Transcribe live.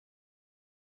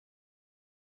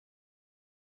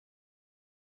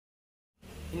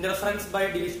Interference by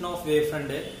division of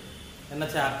wavefront എന്ന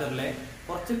ചാപ്റ്ററിലെ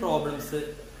കുറച്ച് problems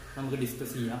നമുക്ക്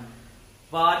ഡിസ്കസ് ചെയ്യാം.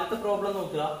 അപ്പോൾ ആദ്യത്തെ പ്രോബ്ലം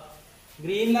നോക്കുക.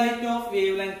 Green light of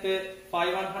wave length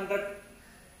 500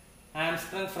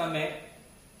 Armstrong from A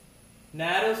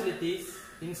narrow slit is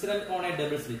incident on A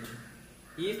double slit.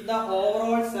 If the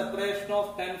overall separation of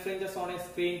 10 fringes on a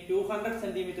screen 200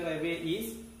 cm away is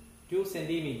 2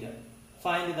 cm,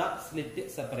 find the slit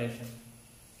separation.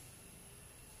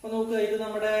 അപ്പോൾ നോക്കുക, ഇത്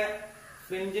നമ്മുടെ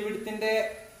fringe വിഡ്ത്തിന്റെ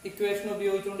equation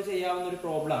ഉപയോഗിച്ചുകൊണ്ട് ചെയ്യാവുന്ന ഒരു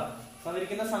problem ആണ്.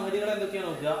 തന്നിരിക്കുന്ന സംഗതികൾ എന്തൊക്കെയാണ്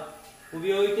നോക്കുക.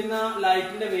 ഉപയോഗിക്കുന്ന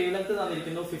ലൈറ്റിന്റെ വേവ് ലെങ്ത്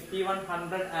തന്നിരിക്കുന്നു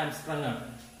 5100 ആംസ്ട്രോങ് ആണ്,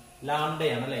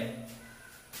 ലാംഡയാണ് അല്ലെ.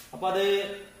 അപ്പൊ അത്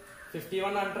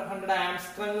 5100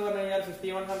 ആംസ്ട്രോങ് എന്ന് പറഞ്ഞു കഴിഞ്ഞാൽ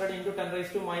 5100 into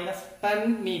 10⁻⁻10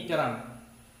 മീറ്റർ ആണ്.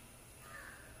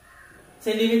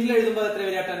 സെന്റിമീറ്ററിൽ എഴുതുമ്പോൾ എത്ര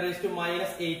വരിക?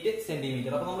 10⁻⁻8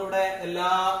 സെന്റിമീറ്റർ. അപ്പൊ നമ്മളിവിടെ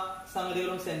എല്ലാ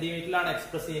സംഗതികളും സെന്റിമീറ്ററിലാണ്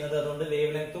എക്സ്പ്രസ് ചെയ്യുന്നത്. അതുകൊണ്ട്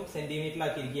വേവ് ലെങ്ത്തും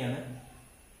സെന്റിമീറ്ററിലാക്കിയിരിക്കുകയാണ്.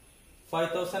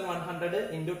 5100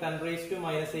 into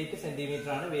 10⁻⁻8 സെന്റിമീറ്റർ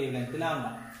ആണ് വേവ് ലെങ്ത് ലാംഡ.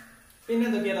 പിന്നെ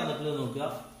എന്തൊക്കെയാണ് തന്നിട്ടുള്ളത് നോക്കുക.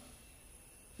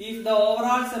 If the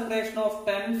overall separation of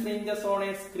 10 fringes on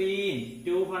a screen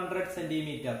 200 cm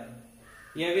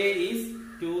away is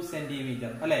 2 cm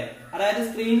അല്ലെ. അതായത്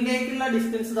സ്ക്രീനിലേക്കുള്ള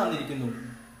ഡിസ്റ്റൻസ് തന്നിരിക്കുന്നു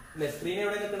അല്ലെ. സ്ക്രീൻ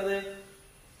എവിടെ നിൽക്കുന്നത്?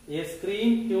 സ്ക്രീൻ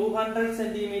 200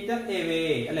 cm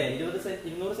away അല്ലെ,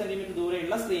 200 cm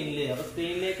ദൂരെയുള്ള സ്ക്രീനില്. അപ്പൊ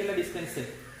സ്ക്രീനിലേക്കുള്ള ഡിസ്റ്റൻസ്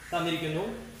തന്നിരിക്കുന്നു.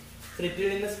 സ്ലിറ്റിൽ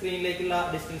നിന്ന് സ്ക്രീനിലേക്കുള്ള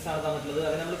ഡിസ്റ്റൻസ് ആണ് തന്നിട്ടുള്ളത്.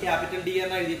 അത് നമ്മൾ ക്യാപിറ്റൽ ഡി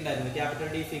എന്ന് എഴുതിയിട്ടുണ്ടായിരുന്നു. Capital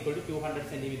D is equal to 200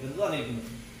 cm എന്ന് തന്നിരിക്കുന്നു.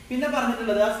 പിന്നെ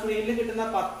പറഞ്ഞിട്ടുള്ളത് ആ സ്ക്രീനിൽ കിട്ടുന്ന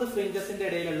 10 ഫ്രിഞ്ചസിന്റെ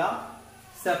ഇടയിലുള്ള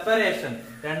സെപ്പറേഷൻ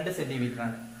 2 സെന്റിമീറ്റർ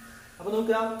ആണ്. അപ്പൊ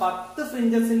നോക്കുക, 10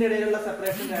 ഫ്രിഞ്ചസിന്റെ ഇടയിലുള്ള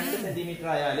സെപ്പറേഷൻ 2 സെന്റിമീറ്റർ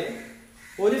ആയാല്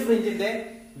ഒരു ഫ്രിഞ്ചിന്റെ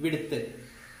വിഡ്ത്ത്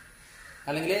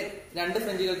അല്ലെങ്കിൽ 2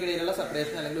 ഫ്രിഞ്ചുകൾക്ക് ഇടയിലുള്ള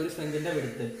സെപ്പറേഷൻ അല്ലെങ്കിൽ ഒരു ഫ്രിഞ്ചിന്റെ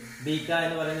വിഡ്ത്ത് ബീറ്റ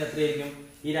എന്ന് പറയുന്നത് എത്രയായിരിക്കും?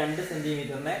 ഈ 2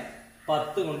 സെന്റിമീറ്ററിനെ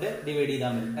 10 കൊണ്ട് ഡിവൈഡ്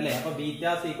ചെയ്താൽ മതി അല്ലെ. അപ്പൊ beta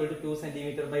is equal to 2 cm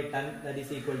by 10, that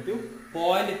is equal to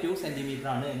 0.2 centimetre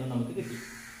ആണ് എന്ന് നമുക്ക് കിട്ടി.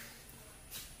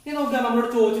 ഇനി നോക്കുക, നമ്മളോട്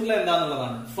ചോദിച്ചിട്ടുള്ള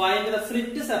എന്താന്നുള്ളതാണ്. Find the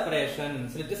slit separation.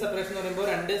 Slit separation എന്ന് പറയുമ്പോൾ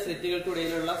 2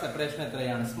 സ്ലിറ്റുകൾക്കിടയിലുള്ള സെപ്പറേഷൻ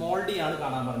എത്രയാണ്? സ്മോൾ ഡി ആണ്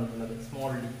കാണാൻ പറഞ്ഞിട്ടുള്ളത്.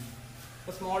 Small D.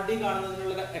 അപ്പൊ സ്മോൾ ഡി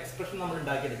കാണുന്നതിനുള്ള എക്സ്പ്രഷൻ നമ്മൾ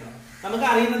ഉണ്ടാക്കിയെടുക്കണം. നമുക്ക്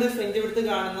അറിയുന്നത് fringe width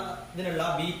കാണുന്നതിനുള്ള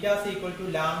beta is equal to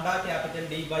lambda capital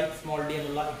D by small D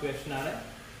എന്നുള്ള ഇക്വേഷൻ ആണ്.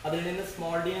 അതിൽ നിന്ന്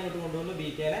സ്മോൾ ഡി അങ്ങോട്ട് കൊണ്ടുവന്നു,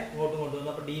 ബീറ്റനെ ഇങ്ങോട്ട് കൊണ്ടുവന്നു.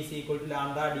 അപ്പൊ D is equal to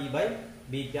lambda D by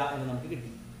beta എന്ന് നമുക്ക്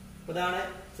കിട്ടി. അപ്പൊ ഇതാണ്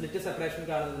slit separation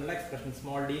കാണുന്നതിനുള്ള expression.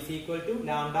 Small D is equal to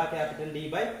lambda capital D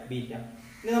by beta.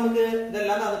 ഇനി നമുക്ക്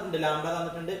ഇതെല്ലാം തന്നിട്ടുണ്ട്. ലാംഡ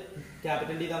തന്നിട്ടുണ്ട്,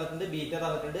 ക്യാപിറ്റൽ ഡി തന്നിട്ടുണ്ട്, ബീറ്റ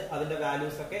തന്നിട്ടുണ്ട്. അതിന്റെ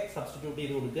വാല്യൂസ് ഒക്കെ സബ്സ്റ്റിറ്റ്യൂട്ട്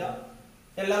ചെയ്ത് കൊടുക്കുക.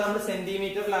 എല്ലാം നമ്മൾ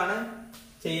സെന്റിമീറ്ററിലാണ്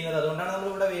ചെയ്യുന്നത്. അതുകൊണ്ടാണ് നമ്മൾ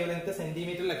ഇവിടെ വേവ് ലെങ്ത്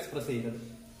സെന്റിമീറ്ററിൽ എക്സ്പ്രസ് ചെയ്യുന്നത്.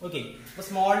 ഓക്കെ. അപ്പൊ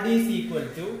small D is equal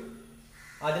to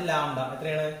അതിൽ ലാംഡ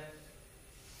എത്രയാണ്?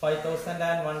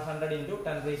 5100 into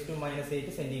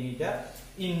 10⁻⁻8 centimetre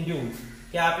into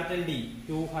capital D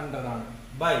 200 ആണ്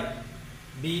ബൈ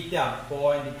ബീറ്റ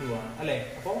 0.2 ആണ് അല്ലെ.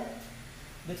 അപ്പൊ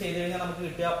ഇത് ചെയ്ത് കഴിഞ്ഞാൽ നമുക്ക്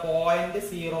കിട്ടുക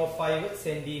 0.05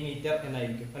 സെന്റിമീറ്റർ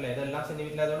എന്നായിരിക്കും അല്ലെ. ഇതെല്ലാം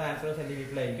സെന്റിമീറ്റർ ആയതുകൊണ്ട് ആൻസർ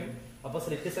സെന്റിമീറ്ററിലായിരിക്കും. അപ്പൊ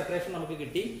സ്ലിറ്റ് സെപ്പറേഷൻ നമുക്ക്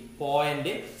കിട്ടി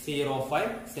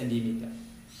 0.05 സെന്റിമീറ്റർ.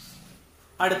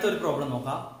 അടുത്തൊരു പ്രോബ്ലം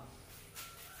നോക്കാം.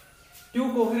 2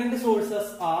 coherent sources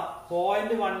are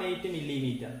 0.18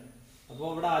 millimeter. അപ്പോൾ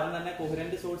ഇവിടെ ആദ്യം തന്നെ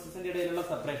കോഹറന്റ് സോഴ്സസിന്റെ ഇടയിലുള്ള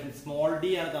സെപ്പറേഷൻ സ്മോൾ ഡി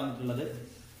ആണ് തന്നിട്ടുള്ളത്.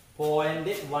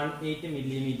 0.18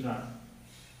 millimeter ആണ്.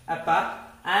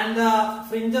 And the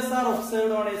fringes are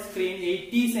observed on a screen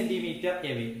 80 centimeter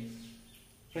away.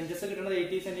 Fringes കിട്ടുന്നത്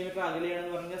 80 സെന്റിമീറ്റർ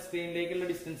അകലെയാണെന്ന് പറഞ്ഞാൽ സ്ക്രീനിലേക്കുള്ള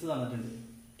ഡിസ്റ്റൻസ് തന്നിട്ടുണ്ട്,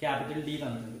 ക്യാപിറ്റൽ ഡി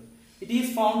തന്നിട്ടുണ്ട്. It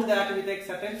is found that with a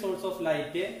certain source of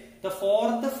light the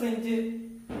fourth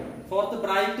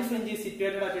bright fringe is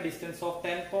situated at a distance of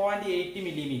 10.8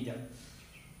 millimeter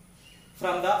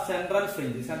from the central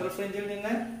fringe. Central ഫ്രിഞ്ചിൽ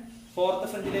നിന്ന് fourth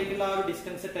ഫ്രിഞ്ചിലേക്കുള്ള ആ ഒരു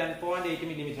distance 10.8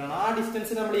 millimeter ആണ്. ആ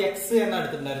distance നമ്മൾ X എന്ന്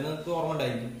എടുത്തിട്ടുണ്ടായിരുന്നു, നിങ്ങൾക്ക് ഓർമ്മ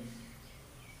ഉണ്ടായിരിക്കും.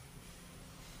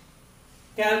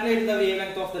 Calculate the wave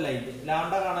length of the light.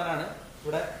 Lambda കാണാനാണ്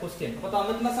ഇവിടെ ക്വസ്റ്റ്യൻ. അപ്പൊ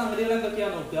തന്നിട്ടുള്ള സംഗതികൾ എന്തൊക്കെയാ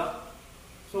നോക്കുക.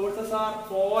 സോഴ്സസ് ആർ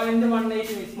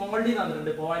 0.18 സ്മോൾ ഡി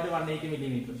തന്നിട്ടുണ്ട് 0.18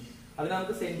 millimeter. അത്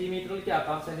നമുക്ക് സെന്റിമീറ്ററിലേക്ക്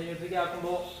ആക്കാം. സെന്റിമീറ്ററിലേക്ക്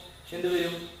ആക്കുമ്പോൾ എന്ത്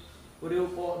വരും? ഒരു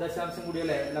ദശാംശം കൂടി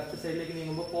അല്ലെ ലെഫ്റ്റ് സൈഡിലേക്ക്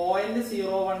നീങ്ങുമ്പോൾ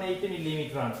 0.018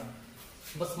 millimeter ആണ്.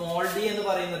 അപ്പൊ സ്മോൾ ഡി എന്ന്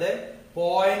പറയുന്നത്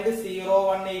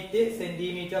 0.018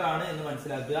 സെന്റിമീറ്റർ ആണ് എന്ന്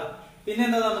മനസ്സിലാക്കുക. പിന്നെ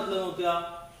എന്താ തന്നിട്ടുള്ളത് നോക്കുക.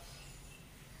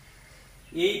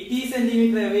 80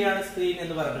 സെന്റിമീറ്റർ എവേ ആണ് സ്ക്രീൻ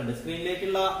എന്ന് പറഞ്ഞിട്ടുണ്ട്.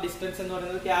 സ്ക്രീനിലേക്കുള്ള ഡിസ്റ്റൻസ് എന്ന്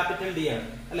പറയുന്നത് ക്യാപിറ്റൽ ഡി ആണ്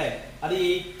അല്ലെ. അത്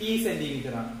 80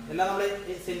 സെന്റിമീറ്റർ ആണ്. എല്ലാം നമ്മൾ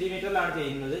സെന്റിമീറ്ററിലാണ്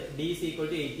ചെയ്യുന്നത്. D is equal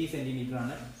to 80 centimetre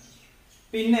ആണ്.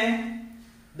 പിന്നെ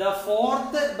the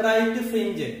fourth bright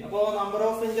fringe, അപ്പോ നമ്പർ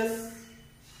ഓഫ് ഫ്രിഞ്ചസ്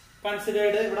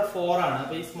കൺസിഡേർഡ് ഇവിടെ 4 ആണ്.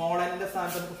 അപ്പൊ ഈ സ്മോൾ എന്റെ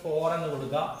സ്ഥാനത്ത് നമുക്ക് 4 എന്ന്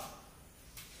കൊടുക്കാം.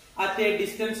 at a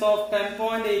distance of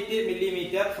 10.8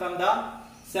 millimeter from the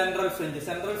central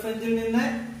ഫ്രിഞ്ചിൽ നിന്ന്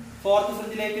ഫോർത്ത്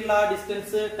ഫ്രിഞ്ചിലേക്കുള്ള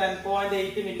ഡിസ്റ്റൻസ്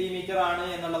 10.8 മില്ലിമീറ്റർ ആണ്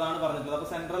എന്നുള്ളതാണ് പറഞ്ഞിട്ടുള്ളത്. അപ്പൊ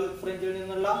സെൻട്രൽ ഫ്രിഞ്ചിൽ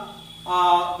നിന്നുള്ള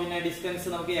പിന്നെ ഡിസ്റ്റൻസ്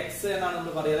നമുക്ക് എക്സ് എന്നാണ്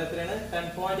നമ്മൾ പറയുന്നത്. എത്രയാണ്?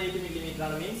 10.8 മില്ലിമീറ്റർ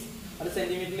ആണ്. മീൻസ് അത്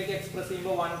സെന്റിമീറ്ററിലേക്ക് എക്സ്പ്രസ്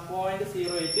ചെയ്യുമ്പോൾ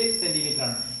 1.08 സെന്റിമീറ്റർ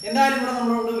ആണ്. എന്തായാലും ഇവിടെ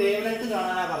നമ്മളോട് വേവ് ലെങ്ത്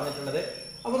കാണാനാണ് പറഞ്ഞിട്ടുള്ളത്.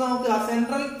 അപ്പൊ നമുക്ക് ആ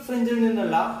സെൻട്രൽ ഫ്രിഞ്ചിൽ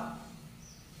നിന്നുള്ള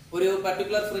ഒരു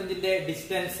പർട്ടിക്കുലർ ഫ്രിഞ്ചിന്റെ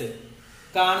ഡിസ്റ്റൻസ്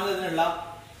കാണുന്നതിനുള്ള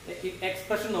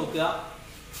എക്സ്പ്രഷൻ നോക്കുക.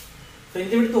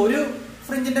 ഫ്രിഞ്ച് വിഡ്ത്ത്, ഒരു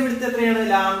ഫ്രിഞ്ചിന്റെ വിഡ്ത്ത് എത്രയാണ്?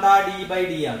 ലാംഡ ഡി ബൈ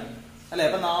ഡി ആണ് അല്ലെ.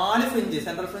 അപ്പൊ 4 ഫ്രിഞ്ച്,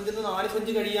 സെൻട്രൽ ഫ്രിഞ്ചിൽ നിന്ന് 4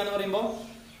 ഫ്രിഞ്ച് കഴിയാന്ന് പറയുമ്പോൾ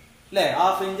അല്ലെ, ആ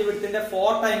ഫ്രിഞ്ച് വിഡ്ത്തിന്റെ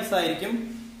 4 ടൈംസ് ആയിരിക്കും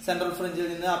സെൻട്രൽ ഫ്രിഞ്ചിൽ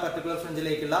നിന്ന് ആ പർട്ടിക്കുലർ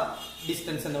ഫ്രിഞ്ചിലേക്കുള്ള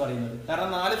ഡിസ്റ്റൻസ് എന്ന് പറയുന്നത്. കാരണം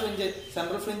 4 ഫ്രിഞ്ച്,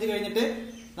 സെൻട്രൽ ഫ്രിഞ്ച് കഴിഞ്ഞിട്ട്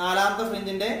 4ാമത്തെ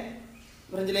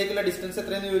ഫ്രിഞ്ചിലേക്കുള്ള ഡിസ്റ്റൻസ്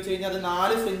എത്രയെന്ന് ചോദിച്ചു കഴിഞ്ഞാൽ അത്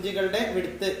 4 ഫ്രിഞ്ചുകളുടെ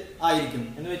വിഡ്ത്ത് ആയിരിക്കും.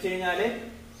 എന്ന് വെച്ച് കഴിഞ്ഞാല്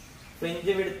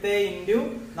fringe width into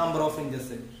number of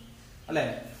fringes അല്ലെ,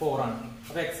 4 ആണ്.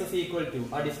 അപ്പൊ എക്സ് ഇസ് ഈക്വൽ ടു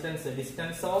ആ distance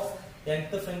of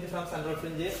nth fringe from central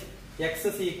fringe, X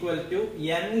is equal to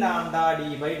n lambda D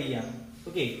by D ആണ്.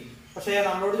 ഓക്കെ. പക്ഷേ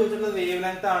നമ്മളോട് ചോദിച്ചിട്ടുള്ളത് വേവ്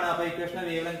ലെങ്ത് ആണ്. അപ്പൊ ഇക്വേഷനെ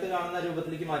വേവ് ലെങ്ത് കാണുന്ന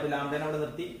രൂപത്തിലേക്ക് മാറ്റി. ലാംഡനെ അവിടെ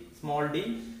നിർത്തി സ്മോൾ ഡി,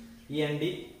 ഈ എൻ ഡി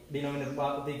ഡിനോമിനേറ്റർ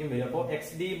ഭാഗത്തേക്കും വരും. അപ്പൊ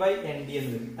X D by N D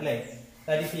എന്ന് വരും അല്ലെ.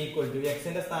 ദാറ്റ് ഈസ് ഈക്വൽ ടു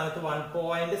എക്സിന്റെ സ്ഥാനത്ത്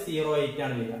 1.08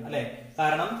 ആണ് വരിക അല്ലെ.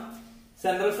 കാരണം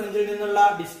സെൻട്രൽ ഫ്രിഞ്ചിൽ നിന്നുള്ള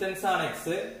ഡിസ്റ്റൻസ് ആണ്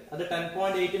എക്സ്, അത്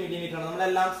 10.8 മില്ലിമീറ്റർ ആണ്.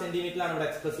 നമ്മളെല്ലാം സെന്റിമീറ്ററിലാണ് ഇവിടെ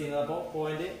എക്സ്പ്രസ് ചെയ്യുന്നത്. അപ്പോൾ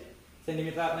പോയിന്റ്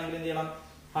സെന്റിമീറ്റർ ആക്കണമെങ്കിൽ എന്ത് ചെയ്യണം?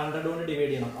 100 കൊണ്ട്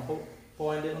ഡിവൈഡ് ചെയ്യണം. അപ്പോൾ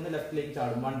പോയിന്റ് ഒന്ന് ലെഫ്റ്റിലേക്ക്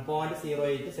ചാടും.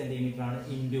 1.08 സെന്റിമീറ്റർ ആണ്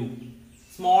into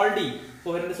small D.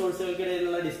 Coherent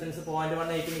സോഴ്സുകൾക്കിടയിലുള്ള distance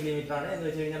 0.18 millimetre ആണ്. എന്ന്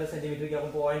വെച്ച് കഴിഞ്ഞാൽ സെന്റിമീറ്ററിലേക്ക്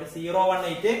ആകും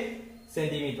 0.018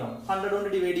 സെന്റിമീറ്റർ ആണ്. 100 കൊണ്ട്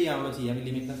ഡിവൈഡ് ചെയ്യാണല്ലോ ചെയ്യാം,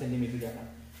 മില്ലിമീറ്റർ സെന്റിമീറ്ററിലേക്ക് ആക്കാം.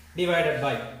 ഡിവൈഡഡ്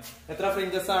ബൈ എത്ര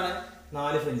ഫ്രിഞ്ചസ് ആണ്?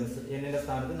 4 ഫ്രിഞ്ചസ്. എന്നിന്റെ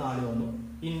സ്ഥാനത്ത് 4 വന്നു.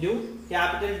 Into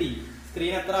capital D.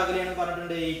 സ്ക്രീൻ എത്ര അകലെയാണെന്ന്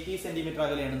പറഞ്ഞിട്ടുണ്ട്? 80 സെന്റിമീറ്റർ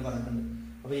അകലെയാണെന്ന് പറഞ്ഞിട്ടുണ്ട്.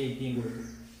 അപ്പൊ 80 കൊടുത്തു.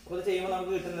 അപ്പൊ അത് ചെയ്യുമ്പോൾ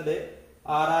നമുക്ക് കിട്ടുന്നത്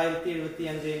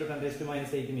 6075 ×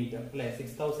 10⁻⁸ മീറ്റർ അല്ലെ.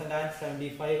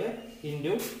 6075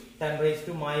 ഇൻറ്റു 10⁻⁸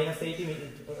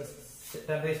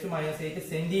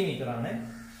 സെന്റിമീറ്റർ ആണ്.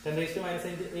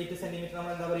 10⁻⁸ സെന്റിമീറ്റർ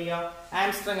നമ്മൾ എന്താ പറയുക?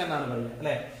 ആംസ്ട്രങ് എന്നാണ് പറയുക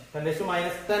അല്ലെ.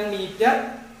 10⁻10 മീറ്റർ,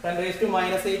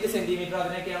 10⁻⁸ സെന്റിമീറ്റർ,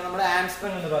 അതിനൊക്കെയാണ് നമ്മുടെ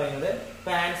ആംസ്ട്രങ് എന്ന് പറയുന്നത്.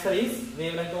 Answer is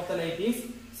wave length of the light is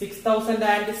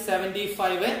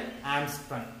 6075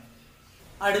 Armstrong.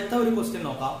 അടുത്ത ഒരു ക്വസ്റ്റ്യൻ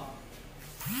നോക്കാം.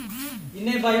 In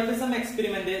a biprism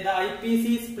experiment, the eyepiece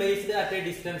is placed at a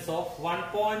distance of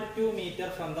 1.2 meter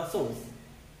from the source.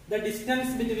 The distance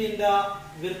between the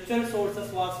virtual sources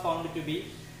was found to be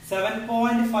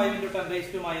 7.5 ×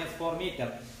 10⁻⁴ meter.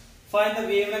 Find the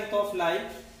wavelength of light.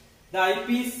 The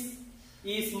eyepiece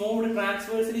is moved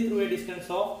transversely through a distance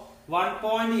of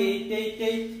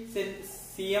 1.888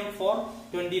 cm for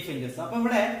 20 fringes. അപ്പൊ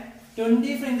ഇവിടെ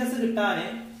 20 fringes കിട്ടാന്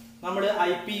നമ്മൾ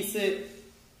eyepiece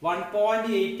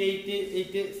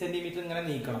 1.888 centimetre ഇങ്ങനെ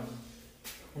നീക്കണം.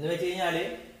 എന്ന് വെച്ച് കഴിഞ്ഞാല്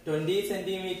 20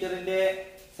 സെന്റിമീറ്ററിന്റെ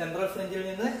central ഫ്രിഞ്ചിൽ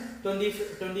നിന്ന്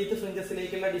 20th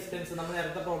ഫ്രിഞ്ചസിലേക്കുള്ള ഡിസ്റ്റൻസ് നമ്മൾ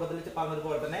നേരത്തെ പ്രോബ്ലത്തിൽ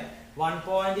പറഞ്ഞതുപോലെ തന്നെ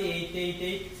 1.888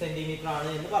 സെന്റിമീറ്റർ ആണ്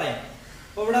എന്ന് പറയാം.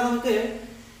 അപ്പൊ ഇവിടെ നമുക്ക്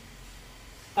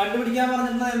കണ്ടുപിടിക്കാൻ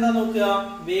പറഞ്ഞിട്ടുള്ളത് എന്താ നോക്കുക?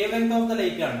 Wave length of the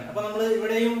light ആണ്. അപ്പൊ നമ്മൾ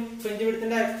ഇവിടെയും ഫ്രിഞ്ച്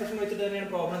വിഡ്ത്തിന്റെ എക്സ്പ്രഷൻ വെച്ചിട്ട് തന്നെയാണ്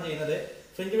പ്രോബ്ലം ചെയ്യുന്നത്.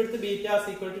 Fringe width beta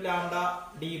equal to lambda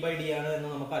D by D ആണ് എന്ന്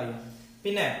നമുക്കറിയാം.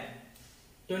 പിന്നെ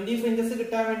 20 ഫ്രിഞ്ചസ്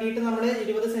കിട്ടാൻ വേണ്ടിയിട്ട് നമ്മൾ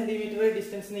 20 സെന്റിമീറ്റർ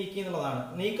ഡിസ്റ്റൻസ് നീക്കി എന്നുള്ളതാണ്.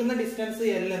 നീക്കുന്ന ഡിസ്റ്റൻസ്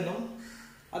എൽ എന്നും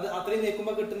അത് അത്രയും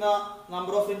നീക്കുമ്പോൾ കിട്ടുന്ന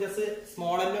നമ്പർ ഓഫ് ഫ്രിഞ്ചസ്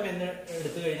സ്മോൾ എന്നും എന്ന്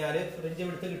എടുത്തു കഴിഞ്ഞാൽ ഫ്രിഞ്ച്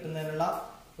വിഡ്ത്ത് കിട്ടുന്നതിനുള്ള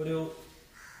ഒരു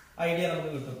ഐഡിയ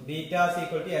നമുക്ക് കിട്ടും. Beta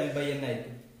equal to L by N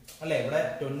ആയിരിക്കും അല്ലെ. ഇവിടെ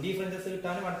 20 ഫ്രിഞ്ചസ്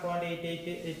കിട്ടാൻ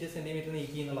 1.888 സെന്റിമീറ്റർ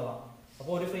നീക്കി എന്നുള്ളതാണ്.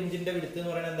 അപ്പൊ ഒരു ഫ്രിഞ്ചിന്റെ വിഡ്ത്ത്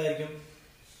എന്ന് പറയുന്നത് എന്തായിരിക്കും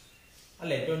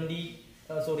അല്ലെ?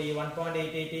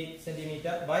 1.888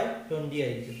 സെന്റിമീറ്റർ ബൈ 20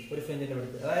 ആയിരിക്കും ഒരു ഫ്രിഞ്ചിന്റെ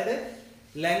വിഡ്ത്ത്. അതായത്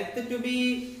length to be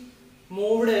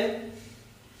moved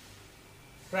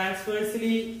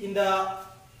transversely in the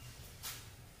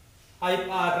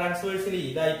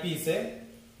eyepiece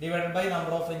divided by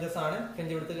number of fringes ആണ്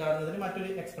ഫ്രിഞ്ച് വിഡ്ത്ത് കാണുന്നതിന് മറ്റൊരു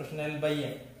എക്സ്പ്രഷൻ L by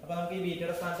N. അപ്പൊ നമുക്ക് ഈ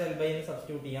ബീറ്റയുടെ സ്ഥാനത്ത് L by N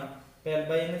സബ്സ്റ്റിറ്റ്യൂട്ട് ചെയ്യാം. L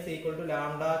by N is equal to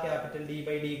lambda capital D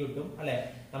by D കിട്ടും അല്ലെ.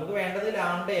 നമുക്ക് വേണ്ടത്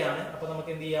ലാംഡയാണ്. അപ്പൊ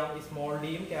നമുക്ക് എന്ത് ചെയ്യാം? ഈ സ്മോൾ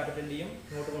ഡിയും ക്യാപിറ്റൽ ഡിയും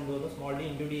ഇങ്ങോട്ട് കൊണ്ടുവന്നു. സ്മോൾ ഡി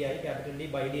ഇൻറ്റു ഡി ആയി, ക്യാപിറ്റൽ ഡി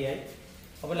ബൈ ഡി ആയി.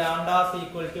 അപ്പൊ ലാംഡ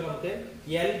ഈക്വൽ ടു നമുക്ക്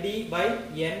L D by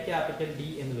N capital D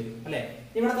എന്ന് വരും അല്ലെ.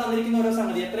 ഇവിടെ തന്നിരിക്കുന്ന ഓരോ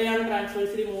സംഗതി എത്രയാണ്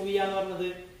ട്രാൻസ്വേഴ്സിലി മൂവ് ചെയ്യാന്ന് പറഞ്ഞത്?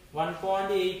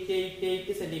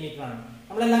 1.888 സെന്റിമീറ്റർ ആണ്.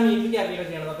 നമ്മളെല്ലാം മീറ്റർ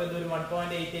കാൽക്കുലേറ്റ് ചെയ്യണം. അപ്പൊ ഇതൊരു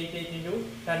 1.888 ×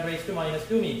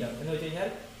 10⁻⁻² മീറ്റർ എന്ന് വെച്ച് കഴിഞ്ഞാൽ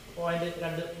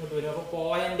 0.2 ഇങ്ങോട്ട് വരും. അപ്പൊ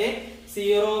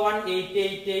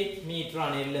 0.0188 മീറ്റർ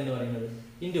ആണ് എൽ എന്ന് പറയുന്നത്.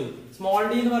 ഇൻറ്റു സ്മോൾ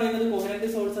ഡി എന്ന് പറയുന്നത് കോഹറന്റ്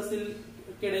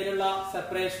സോഴ്സസിൽക്കിടയിലുള്ള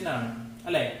സെപ്പറേഷൻ ആണ്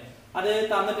അല്ലെ. അത്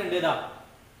തന്നിട്ടുണ്ട്. ഇതാ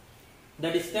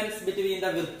the distance between the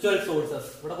virtual sources.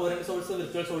 ഇവിടെ കോഹറന്റ് സോഴ്സ്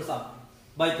വിർച്വൽ സോഴ്സ് ആണ്.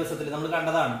 ബൈപ്രിസത്തിൽ നമ്മൾ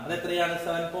കണ്ടതാണ്. അത് എത്രയാണ്?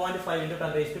 7.5 ×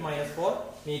 10⁻⁴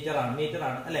 മീറ്റർ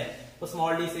ആണ് അല്ലെ. അപ്പൊ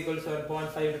സ്മോൾ ഡി ഈക്വൽ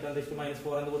 7.5 ×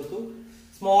 10⁻⁴ എന്ന് കൊടുത്തു.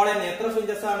 സ്മോൾ എൻ എത്ര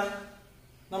ഫ്രിഞ്ചസ് ആണ്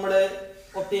നമ്മൾ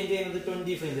ഒബ്റ്റെയിൻ ചെയ്യുന്നത്?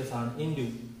 20 ഫ്രിഞ്ചസ് ആണ്. ഇൻറ്റു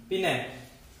പിന്നെ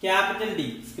ക്യാപിറ്റൽ ഡി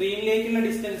സ്ക്രീനിലേക്കുള്ള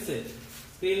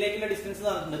ഡിസ്റ്റൻസ്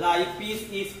തന്നിട്ടുണ്ട്. I Ps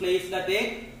is placed at A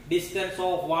distance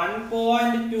of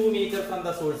 1.2 metre from the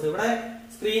source. ഇവിടെ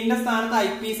സ്ക്രീനിന്റെ സ്ഥാനത്ത് ഐ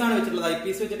പീസ് ആണ് വെച്ചിട്ടുള്ളത്. ഐ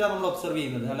പീസ് വെച്ചിട്ടാണ് നമ്മൾ ഒബ്സർവ്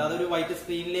ചെയ്യുന്നത്, അല്ലാതെ ഒരു വൈറ്റ്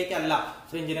സ്ക്രീനിലേക്കല്ല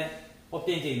ഫ്രിഞ്ചിനെ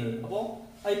ഒബ്റ്റെയിൻ ചെയ്യുന്നത്. അപ്പോ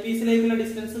ഐ പീസിലേക്കുള്ള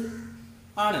ഡിസ്റ്റൻസ്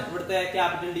ആണ് ഇവിടുത്തെ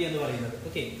ക്യാപിറ്റൽ ഡി എന്ന് പറയുന്നത്.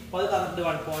 ഓക്കെ, അപ്പൊ അത് തന്നിട്ട്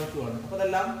 1.2 ആണ്. അപ്പൊ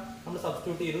അതെല്ലാം നമ്മൾ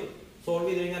സബ്സ്റ്റിറ്റ്യൂട്ട് ചെയ്തു. സോൾവ്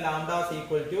ചെയ്ത് കഴിഞ്ഞാൽ lambda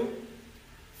equal to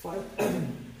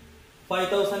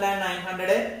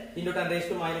 5900 into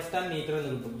 10⁻10 metre എന്ന്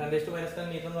കിട്ടും. 10⁻10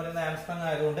 മീറ്റർ എന്ന് പറയുന്നത് ആംസ്ട്രോങ്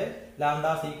ആയതുകൊണ്ട് ലാംഡ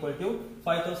ഈക്വൽ ടു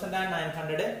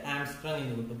 5900 ആംസ്ട്രോങ്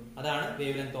എന്ന് കിട്ടും. അതാണ്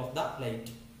wave length of the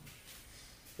light.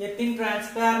 Yet in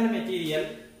transparent material,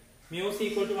 mu is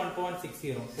equal to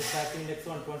 1.60. Refractive index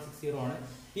 1.60 ആണ്.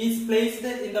 Is placed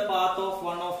in the path of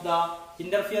one of the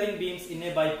interfering beams in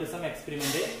a biprism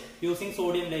experiment using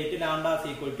sodium light. Lambda is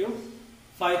equal to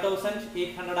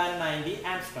 5890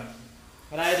 angstrom.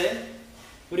 അതായത്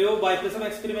ഒരു ബൈപ്രിസം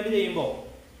experiment ചെയ്യുമ്പോൾ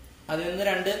അതിൽ നിന്ന്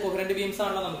 2 coherent beams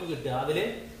ആണല്ലോ നമുക്ക് കിട്ടുക. അതില്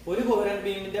ഒരു കൊഹറന്റ്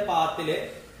ബീമിന്റെ പാത്തില്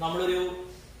നമ്മളൊരു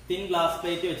തിൻ ഗ്ലാസ്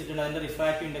പ്ലേറ്റ് വെച്ചിട്ടുണ്ട്. അതിന്റെ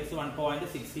റിഫ്രാക്റ്റീവ് ഇൻഡെക്സ്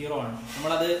 1.60 ആണ്.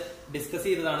 നമ്മളത് ഡിസ്കസ്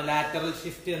ചെയ്തതാണ് ലാറ്ററൽ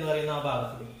ഷിഫ്റ്റ് എന്ന് പറയുന്ന ആ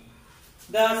ഭാഗത്തിൽ.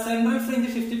 The central fringe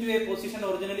shifted to a position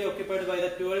originally occupied by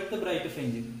the 12th bright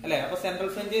fringe. അല്ലെ, അപ്പൊ സെൻട്രൽ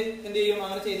ഫ്രിഞ്ച് എന്ത് ചെയ്യും?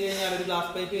 അങ്ങനെ ചെയ്ത് കഴിഞ്ഞാൽ ഒരു ഗ്ലാസ്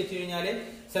പ്ലേറ്റ് വെച്ച് കഴിഞ്ഞാൽ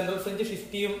സെൻട്രൽ ഫ്രിഞ്ച്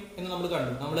ഷിഫ്റ്റ് ചെയ്യും എന്ന് നമ്മൾ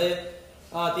കണ്ടു. നമ്മള്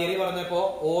തിയറി പറഞ്ഞപ്പോ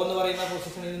O എന്ന് പറയുന്ന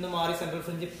പൊസിഷനിൽ നിന്ന് മാറി സെൻട്രൽ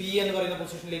ഫ്രിഞ്ച് P എന്ന് പറയുന്ന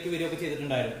പൊസിഷനിലേക്ക് വരികയൊക്കെ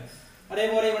ചെയ്തിട്ടുണ്ടായിരുന്നു.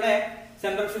 അതേപോലെ ഇവിടെ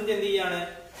സെൻട്രൽ ഫ്രിഞ്ച് എന്ത് ചെയ്യാണ്?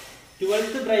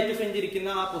 12th ബ്രൈറ്റ് ഫ്രിഞ്ച് ഇരിക്കുന്ന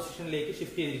ആ പൊസിഷനിലേക്ക്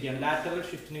ഷിഫ്റ്റ് ചെയ്തിരിക്കുകയാണ്. Lateral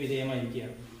ഷിഫ്റ്റിന്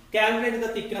വിധേയമായിരിക്കുകയാണ്. Calculate the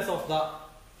thickness of the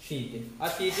sheet. ആ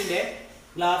ഷീറ്റിന്റെ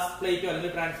ഗ്ലാസ് പ്ലേറ്റോ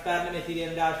അല്ലെങ്കിൽ ട്രാൻസ്പാരന്റ്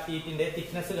മെറ്റീരിയലിന്റെ ആ ഷീറ്റിന്റെ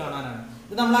തിക്നെസ് കാണാനാണ്.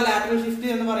 ഇത് നമ്മൾ ആ ലാറ്ററൽ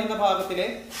ഷിഫ്റ്റ് എന്ന് പറയുന്ന ഭാഗത്തില്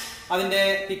അതിന്റെ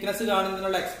തിക്നെസ്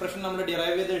കാണുന്നതിനുള്ള എക്സ്പ്രഷൻ നമ്മൾ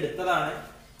ഡിറൈവ് ചെയ്ത് എടുത്തതാണ്.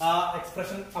 ആ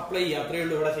എക്സ്പ്രഷൻ അപ്ലൈ ചെയ്യുക, അത്രയേ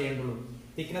ഉള്ളൂ ഇവിടെ ചെയ്യേണ്ടുള്ളൂ.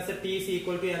 Thickness T is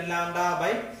equal to n lambda by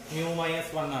mu minus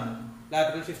 1 ആണ്.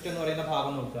 ലാറ്ററൽ ഷിഫ്റ്റ് എന്ന് പറയുന്ന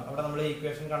ഭാഗം നോക്കുക, അവിടെ നമ്മൾ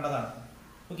ഈക്വേഷൻ കണ്ടതാണ്.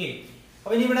 ഓക്കെ,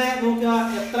 അപ്പൊ ഇനി ഇവിടെ നോക്കുക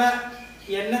എത്ര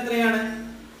n എത്രയാണ്?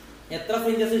 എത്ര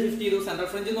ഫ്രിഞ്ചസ് ഷിഫ്റ്റ് ചെയ്തു? സെൻട്രൽ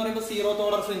ഫ്രിഞ്ച് എന്ന് പറയുമ്പോൾ 0th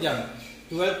ഓർഡർ ഫ്രിഞ്ച് ആണ്.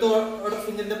 12th ഓർഡർ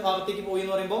ഫ്രിഞ്ചിന്റെ ഭാഗത്തേക്ക് പോയി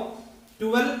എന്ന് പറയുമ്പോൾ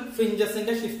 12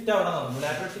 ഫ്രിഞ്ചസിന്റെ ഷിഫ്റ്റ് അവിടെ നടന്നു.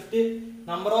 Lateral shift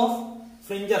number of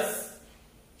fringes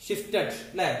shifted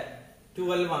അല്ലെ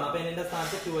 12 ആണ്. അപ്പൊ ഇതിന്റെ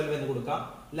സ്ഥാനത്ത് 12 എന്ന് കൊടുക്കാം.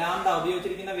 ലാംഡ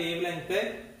ഉപയോഗിച്ചിരിക്കുന്ന വേവ് ലെങ്ത്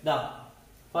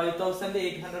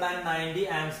 5890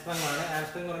 ആംസ്ട്രോങ് ആണ്.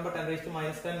 ആംസ്ട്രോങ് എന്ന് പറയുമ്പോൾ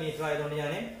 10⁻10 മീറ്റർ ആയതുകൊണ്ട്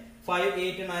ഞാൻ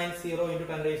 5890 into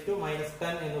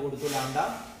 10⁻10 എന്ന് കൊടുത്തു. ലാംഡ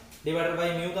ഡിവൈഡഡ് ബൈ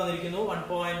മ്യൂ തന്നിരിക്കുന്നു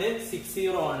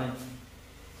 1.60 ആണ്.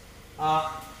 ആ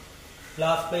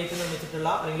ഗ്ലാസ് പ്ലേറ്റ് നിർമ്മിച്ചിട്ടുള്ള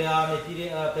അല്ലെങ്കിൽ ആ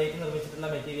മെറ്റീരിയൽ പ്ലേറ്റ് നിർമ്മിച്ചിട്ടുള്ള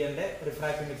മെറ്റീരിയലിന്റെ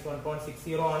റിഫ്രാക്റ്റീവ് ഇൻഡെക്സ്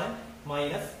 1.60 ആണ്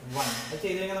 -1. അത്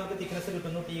ചെയ്ത് കഴിഞ്ഞാൽ നമുക്ക് തിക്നെസ്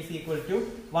കിട്ടുന്നു. T is equal to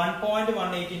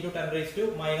 1.18 into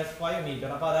 10⁻5 metre.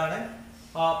 അപ്പൊ അതാണ്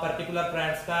ആ പർട്ടിക്കുലർ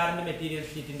ട്രാൻസ്പാരന്റ് മെറ്റീരിയൽ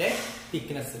ഷീറ്റിന്റെ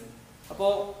തിക്നെസ്. അപ്പോ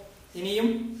ഇനിയും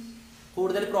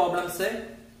കൂടുതൽ പ്രോബ്ലംസ്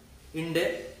ഉണ്ട്,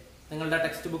 നിങ്ങളുടെ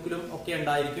ടെക്സ്റ്റ് ബുക്കിലും ഒക്കെ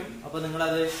ഉണ്ടായിരിക്കും. അപ്പൊ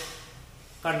നിങ്ങളത്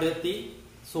കണ്ടെത്തി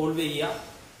സോൾവ് ചെയ്യുക.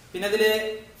 പിന്നെ അതില്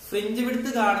fringe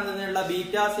width കാണുന്നതിനുള്ള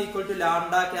beta equal to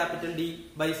lambda capital D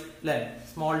by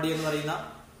small D എന്ന് പറയുന്ന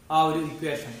ആ ഒരു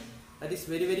equation, that is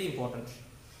very very important.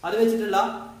 അത് വെച്ചിട്ടുള്ള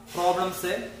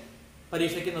പ്രോബ്ലംസ്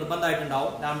പരീക്ഷയ്ക്ക്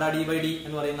നിർബന്ധമായിട്ടുണ്ടാവും. ലാംഡ ഡി ബൈ ഡി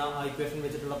എന്ന് പറയുന്ന ആ ഇക്വേഷൻ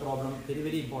വെച്ചിട്ടുള്ള പ്രോബ്ലം വെരി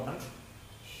വെരി ഇമ്പോർട്ടന്റ്.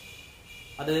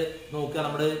 അത് നോക്കുക.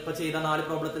 നമ്മൾ ഇപ്പൊ ചെയ്ത 4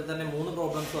 പ്രോബ്ലത്തിൽ തന്നെ 3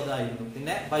 പ്രോബ്ലംസും അതായിരുന്നു.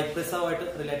 പിന്നെ ബൈപ്രിസവുമായിട്ട്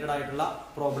റിലേറ്റഡ് ആയിട്ടുള്ള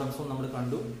പ്രോബ്ലംസും നമ്മൾ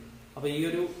കണ്ടു. അപ്പൊ ഈ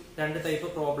ഒരു 2 ടൈപ്പ്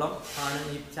പ്രോബ്ലം ആണ്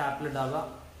ഈ ചാപ്റ്ററിൽ ഉണ്ടാവുക.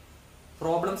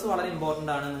 പ്രോബ്ലംസ് വളരെ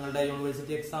ഇമ്പോർട്ടന്റ് ആണ്. നിങ്ങളുടെ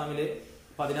യൂണിവേഴ്സിറ്റി എക്സാമിൽ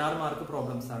 16 മാർക്ക്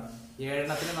പ്രോബ്ലംസ് ആണ്.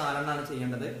 7 4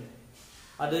 ചെയ്യേണ്ടത്.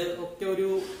 അത് ഒക്കെ ഒരു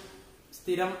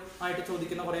സ്ഥിരം ആയിട്ട്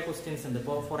ചോദിക്കുന്ന കുറെ ക്വസ്റ്റ്യൻസ് ഉണ്ട്.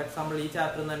 ഇപ്പോൾ ഫോർ എക്സാമ്പിൾ ഈ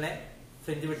ചാപ്റ്ററിൽ തന്നെ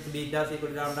fringe width beta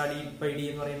equal to lambda D by D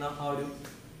എന്ന് പറയുന്ന ആ ഒരു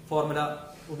ഫോർമുല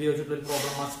ഉപയോഗിച്ചിട്ടുള്ള ഒരു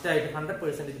പ്രോബ്ലം മസ്റ്റ് ആയിട്ട്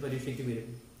 100% പരീക്ഷയ്ക്ക് വരും.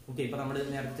 ഓക്കെ, ഇപ്പൊ നമ്മൾ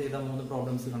നേരത്തെ ചെയ്ത 3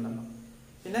 പ്രോബ്ലംസ് കണ്ടല്ലോ.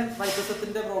 പിന്നെ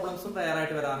ബൈപ്രിസത്തിന്റെ പ്രോബ്ലംസും റെയർ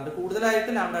ആയിട്ട് വരാറുണ്ട്.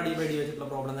 കൂടുതലായിട്ട് ലാംഡ ഡി ബൈ ഡി വെച്ചിട്ടുള്ള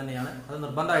പ്രോബ്ലം തന്നെയാണ്. അത്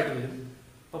നിർബന്ധമായിട്ട് വരും.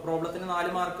 ഇപ്പൊ പ്രോബ്ലത്തിന് 4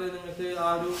 മാർക്ക് നിങ്ങൾക്ക് ആ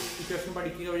ഒരു ഇക്വേഷൻ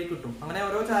പഠിക്കുക വഴി കിട്ടും. അങ്ങനെ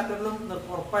ഓരോ ചാപ്റ്ററിലും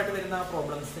ഉറപ്പായിട്ട് വരുന്ന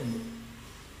പ്രോബ്ലംസ് ഉണ്ട്.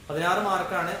 16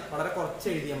 മാർക്കാണ്. വളരെ കുറച്ച്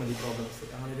എഴുതിയാൽ മതി പ്രോബ്ലംസ്.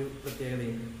 അങ്ങനെ ഒരു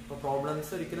പ്രത്യേകതയുണ്ട്. അപ്പൊ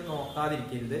പ്രോബ്ലംസ് ഒരിക്കലും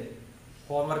നോക്കാതിരിക്കരുത്.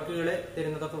 ഹോംവർക്കുകൾ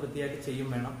തരുന്നതൊക്കെ വൃത്തിയായിട്ട് ചെയ്യും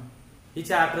വേണം. ഈ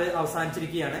ചാപ്റ്റർ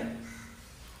അവസാനിച്ചിരിക്കുകയാണ്.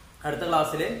 അടുത്ത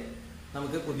ക്ലാസ്സിൽ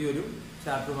നമുക്ക് പുതിയൊരു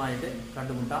ചാപ്റ്ററുമായിട്ട്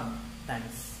കണ്ടുമുട്ടാം.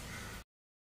 താങ്ക്സ്.